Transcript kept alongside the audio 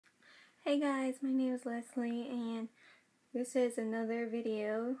Hey guys, my name is Leslie and this is another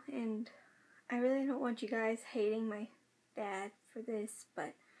video, and I really don't want you guys hating my dad for this,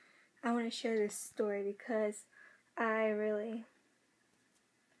 but I want to share this story because I really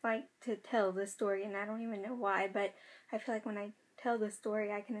like to tell this story, and I don't even know why, but I feel like when I tell this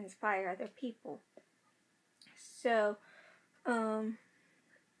story I can inspire other people. So, about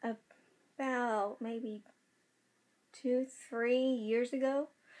maybe 2-3 years ago,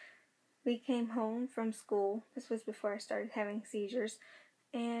 we came home from school. This was before I started having seizures.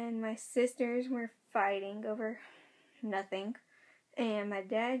 And my sisters were fighting over nothing. And my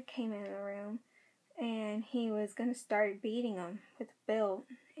dad came in the room and he was going to start beating them with a belt.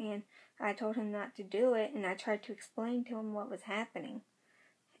 And I told him not to do it, and I tried to explain to him what was happening.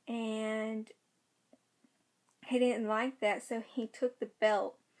 And he didn't like that, so he took the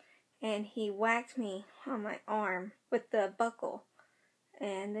belt and he whacked me on my arm with the buckle.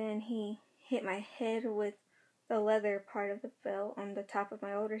 And then he hit my head with the leather part of the belt on the top of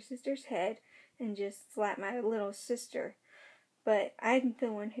my older sister's head and just slapped my little sister. But I'm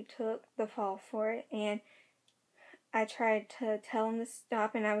the one who took the fall for it, and I tried to tell him to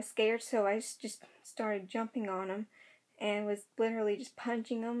stop, and I was scared, so I just started jumping on him and was literally just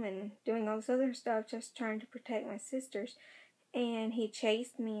punching him and doing all this other stuff, just trying to protect my sisters. And he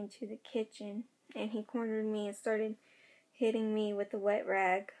chased me into the kitchen and he cornered me and started hitting me with the wet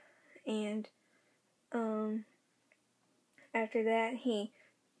rag. And after that he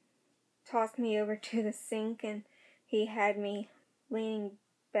tossed me over to the sink and he had me leaning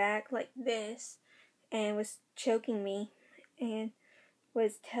back like this and was choking me and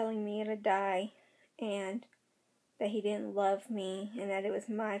was telling me to die and that he didn't love me and that it was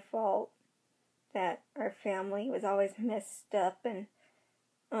my fault that our family was always messed up, and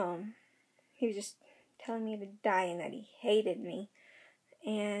he was just telling me to die and that he hated me.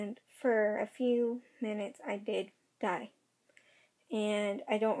 And for a few minutes I did die. And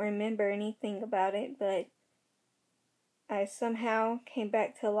I don't remember anything about it, but I somehow came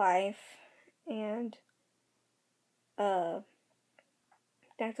back to life, and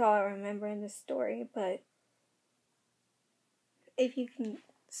that's all I remember in this story. But if you can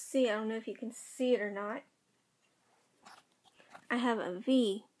see, I don't know if you can see it or not, I have a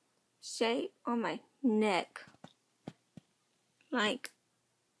V shape on my neck, like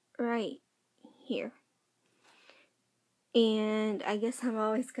right here. And I guess I'm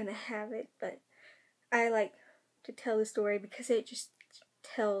always gonna have it, but I like to tell the story because it just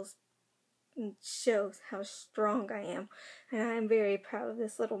tells and shows how strong I am, and I am very proud of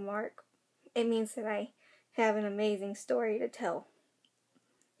this little mark. It means that I have an amazing story to tell,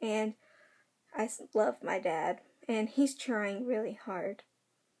 and I love my dad, and he's trying really hard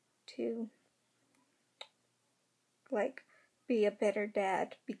to be a better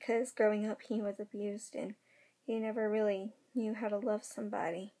dad, because growing up he was abused and he never really knew how to love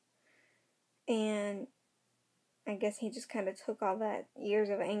somebody. And I guess he just kind of took all that years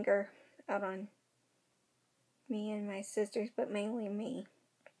of anger out on me and my sisters, but mainly me.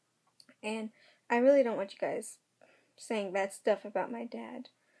 And I really don't want you guys saying bad stuff about my dad,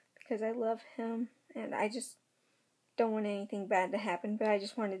 because I love him and I just don't want anything bad to happen. But I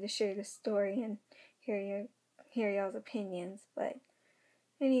just wanted to share this story and hear y'all's opinions. But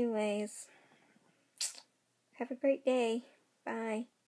anyways, have a great day. Bye.